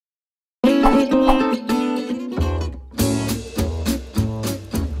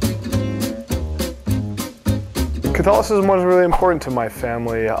Catholicism was really important to my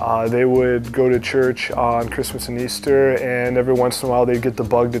family. They would go to church on Christmas and Easter, and every once in a while they'd get the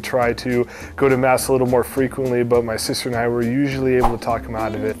bug to try to go to Mass a little more frequently, but my sister and I were usually able to talk them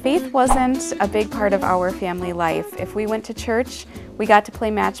out of it. Faith wasn't a big part of our family life. If we went to church, we got to play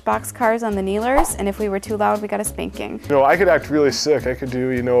Matchbox cars on the kneelers, and if we were too loud, we got a spanking. You know, I could act really sick. I could do,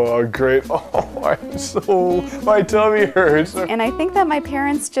 you know, a great, my tummy hurts. And I think that my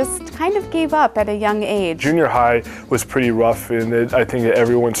parents just kind of gave up at a young age. Junior high was pretty rough, and I think that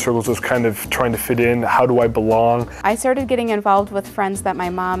everyone struggles with kind of trying to fit in. How do I belong? I started getting involved with friends that my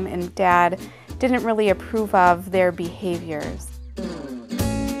mom and dad didn't really approve of their behaviors.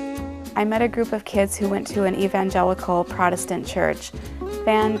 I met a group of kids who went to an evangelical Protestant church.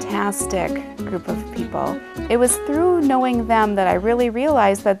 Fantastic group of people. It was through knowing them that I really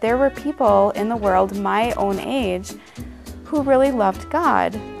realized that there were people in the world my own age who really loved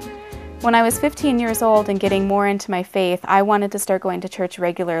God. When I was 15 years old and getting more into my faith, I wanted to start going to church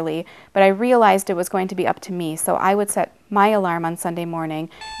regularly, but I realized it was going to be up to me, so I would set my alarm on Sunday morning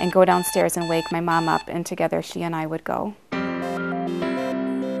and go downstairs and wake my mom up, and together she and I would go.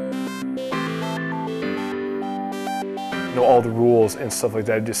 You know, all the rules and stuff like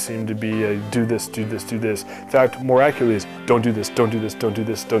that just seemed to be do this, do this, do this. In fact, more accurately is don't do this, don't do this, don't do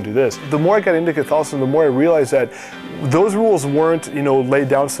this, don't do this. The more I got into Catholicism, the more I realized that those rules weren't, you know, laid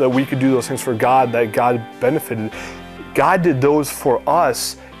down so that we could do those things for God, that God benefited. God did those for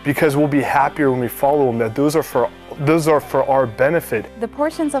us because we'll be happier when we follow Him, that those are for our benefit. The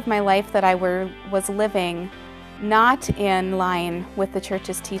portions of my life that I was living not in line with the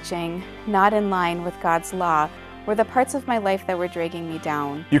church's teaching, not in line with God's law, were the parts of my life that were dragging me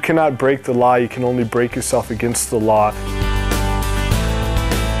down. You cannot break the law, you can only break yourself against the law.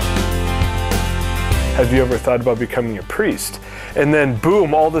 Have you ever thought about becoming a priest? And then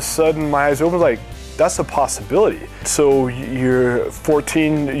boom, all of a sudden my eyes open like, that's a possibility. So you're a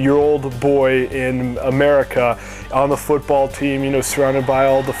 14-year-old boy in America on the football team, you know, surrounded by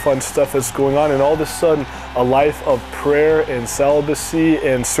all the fun stuff that's going on, and all of a sudden a life of prayer and celibacy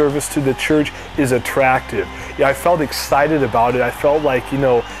and service to the church is attractive. Yeah, I felt excited about it. I felt like, you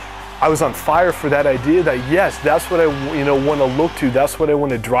know, I was on fire for that idea that yes, that's what I, you know, want to look to, that's what I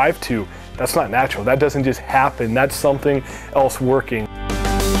want to drive to. That's not natural. That doesn't just happen. That's something else working.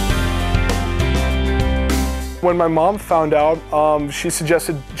 When my mom found out, she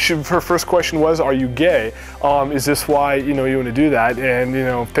suggested, her first question was, are you gay? Is this why, you know, you want to do that? And, you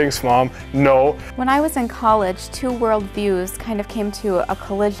know, thanks, Mom, no. When I was in college, two worldviews kind of came to a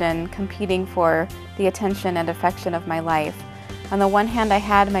collision, competing for the attention and affection of my life. On the one hand, I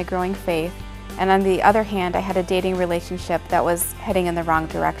had my growing faith, and on the other hand, I had a dating relationship that was heading in the wrong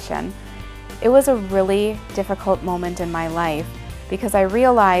direction. It was a really difficult moment in my life because I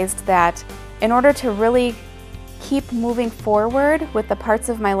realized that in order to really keep moving forward with the parts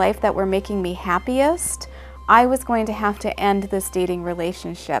of my life that were making me happiest, I was going to have to end this dating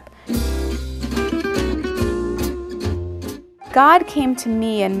relationship. God came to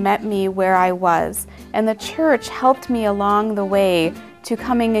me and met me where I was, and the church helped me along the way to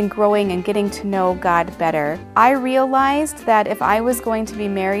coming and growing and getting to know God better. I realized that if I was going to be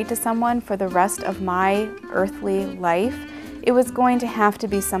married to someone for the rest of my earthly life, it was going to have to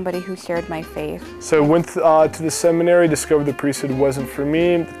be somebody who shared my faith. So I went to the seminary, discovered the priesthood wasn't for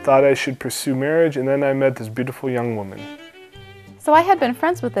me, thought I should pursue marriage, and then I met this beautiful young woman. So I had been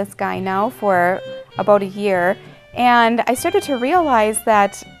friends with this guy now for about a year, and I started to realize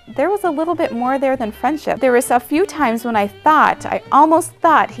that there was a little bit more there than friendship. There was a few times when I almost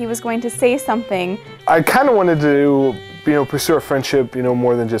thought he was going to say something. I kind of wanted to, you know, pursue a friendship, you know,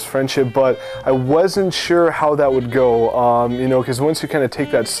 more than just friendship, but I wasn't sure how that would go, you know, because once you kind of take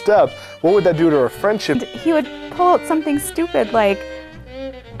that step, what would that do to our friendship? He would pull out something stupid like,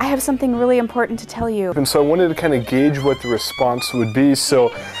 I have something really important to tell you. And so I wanted to kind of gauge what the response would be,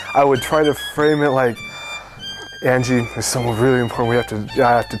 so I would try to frame it like, Angie, there's something really important I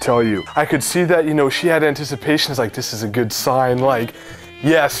have to tell you. I could see that, you know, she had anticipation. It's like, this is a good sign, like,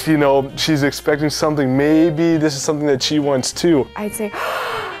 yes, you know, she's expecting something. Maybe this is something that she wants too. I'd say,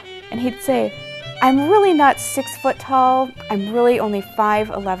 and he'd say, I'm really not 6 foot tall. I'm really only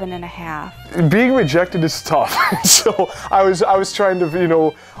 5'11" and a half. Being rejected is tough. So I was trying to, you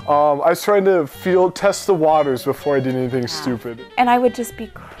know, I was trying to test the waters before I did anything stupid. And I would just be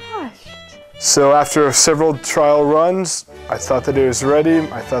crushed. So after several trial runs, I thought that it was ready.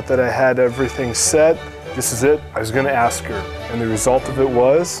 I thought that I had everything set. This is it. I was going to ask her. And the result of it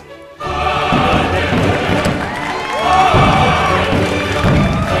was...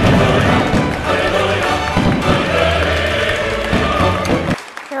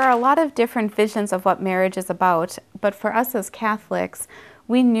 There are a lot lot of different visions of what marriage is about, but for us as Catholics,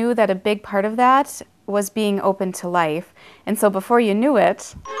 we knew that a big part of that was being open to life. And so before you knew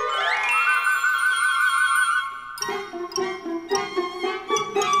it,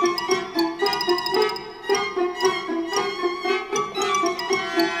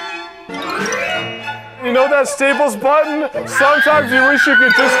 you know that Staples button? Sometimes you wish you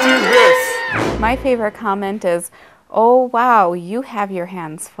could just do this. My favorite comment is, "Oh wow, you have your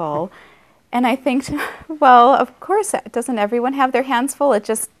hands full." And I think, well, of course, doesn't everyone have their hands full? It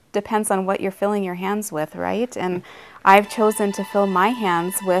just depends on what you're filling your hands with, right? And I've chosen to fill my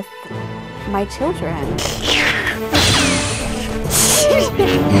hands with my children.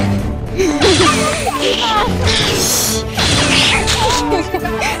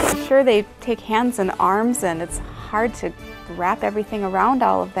 Sure, they take hands and arms, and it's hard to wrap everything around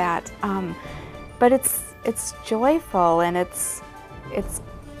all of that. But it's joyful, and it's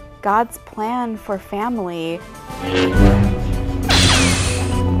God's plan for family.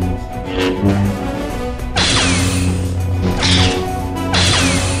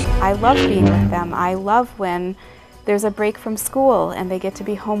 I love being with them. I love when there's a break from school and they get to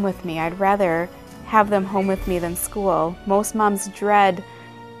be home with me. I'd rather have them home with me than school. Most moms dread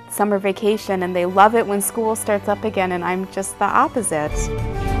summer vacation and they love it when school starts up again, and I'm just the opposite.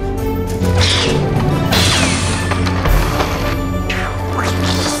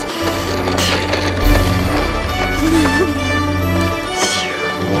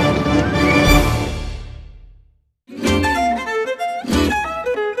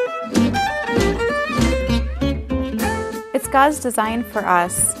 It's God's design for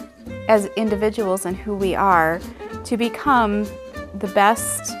us as individuals and who we are to become the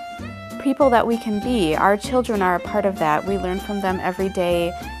best people that we can be. Our children are a part of that. We learn from them every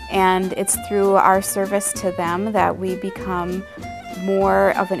day, and it's through our service to them that we become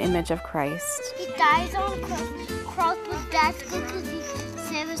more of an image of Christ. He dies on cross, but that's good because he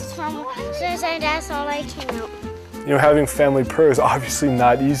saved us from suicide. That's all I can do. You know, having family prayer is obviously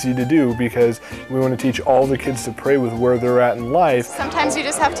not easy to do because we want to teach all the kids to pray with where they're at in life. Sometimes you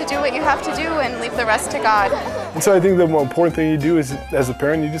just have to do what you have to do and leave the rest to God. And so I think the more important thing you do is, as a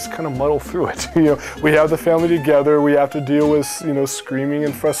parent, you just kind of muddle through it. You know, we have the family together, we have to deal with, you know, screaming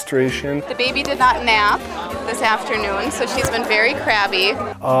and frustration. The baby did not nap this afternoon, so she's been very crabby.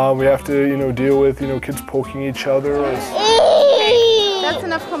 We have to, you know, deal with, you know, kids poking each other. Okay, that's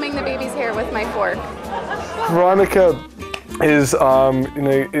enough combing the baby's hair with my fork. Veronica is,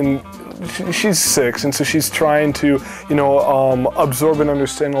 she's 6, and so she's trying to, you know, absorb and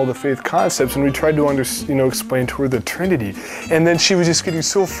understand all the faith concepts. And we tried to, explain to her the Trinity. And then she was just getting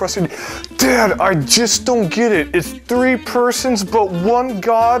so frustrated. Dad, I just don't get it. It's 3 persons, but one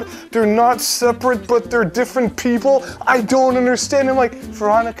God. They're not separate, but they're different people. I don't understand. I'm like,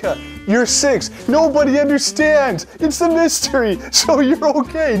 Veronica, you're 6. Nobody understands. It's a mystery. So you're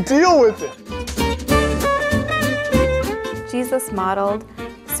okay. Deal with it. Jesus modeled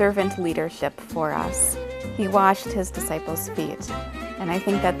servant leadership for us. He washed his disciples' feet. And I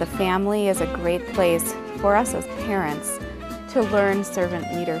think that the family is a great place for us as parents to learn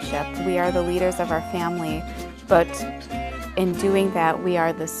servant leadership. We are the leaders of our family, but in doing that, we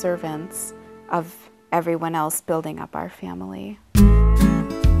are the servants of everyone else building up our family.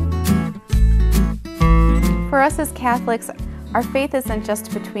 For us as Catholics, our faith isn't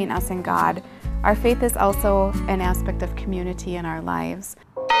just between us and God. Our faith is also an aspect of community in our lives.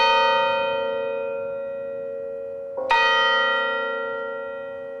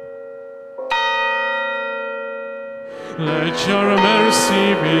 Let your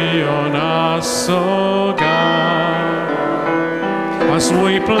mercy be on us, O God, as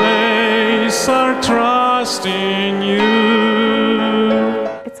we place our trust in you.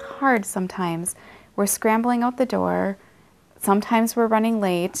 It's hard sometimes. We're scrambling out the door. Sometimes we're running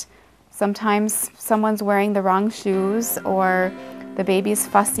late. Sometimes someone's wearing the wrong shoes, or the baby's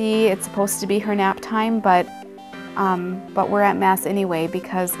fussy. It's supposed to be her nap time, but we're at Mass anyway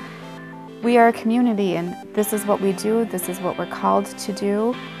because we are a community, and this is what we do. This is what we're called to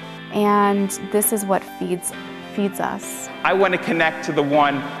do, and this is what feeds us. I want to connect to the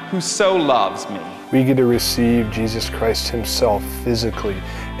one who so loves me. We get to receive Jesus Christ himself physically,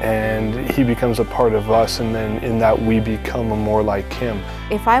 and he becomes a part of us, and then in that we become more like him.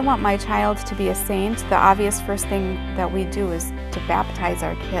 If I want my child to be a saint, the obvious first thing that we do is to baptize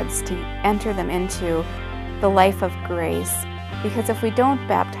our kids, to enter them into the life of grace. Because if we don't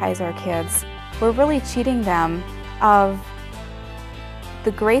baptize our kids, we're really cheating them of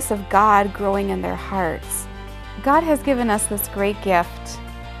the grace of God growing in their hearts. God has given us this great gift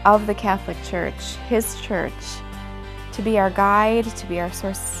of the Catholic Church, his church, to be our guide, to be our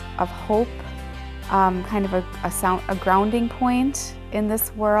source of hope, kind of a grounding point in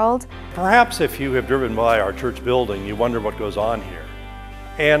this world. Perhaps if you have driven by our church building, you wonder what goes on here.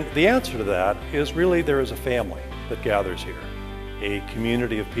 And the answer to that is really there is a family that gathers here, a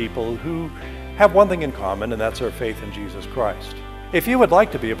community of people who have one thing in common, and that's our faith in Jesus Christ. If you would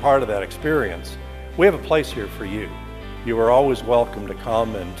like to be a part of that experience, we have a place here for you. You are always welcome to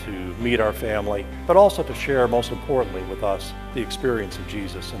come and to meet our family, but also to share, most importantly, with us the experience of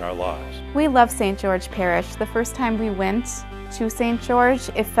Jesus in our lives. We love St. George Parish. The first time we went to St. George,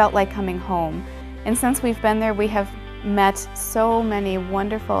 it felt like coming home. And since we've been there, we have met so many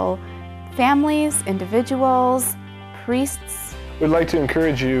wonderful families, individuals, priests. We'd like to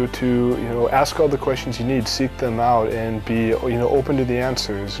encourage you to, ask all the questions you need, seek them out, and be, open to the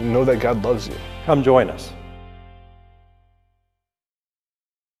answers. Know that God loves you. Come join us.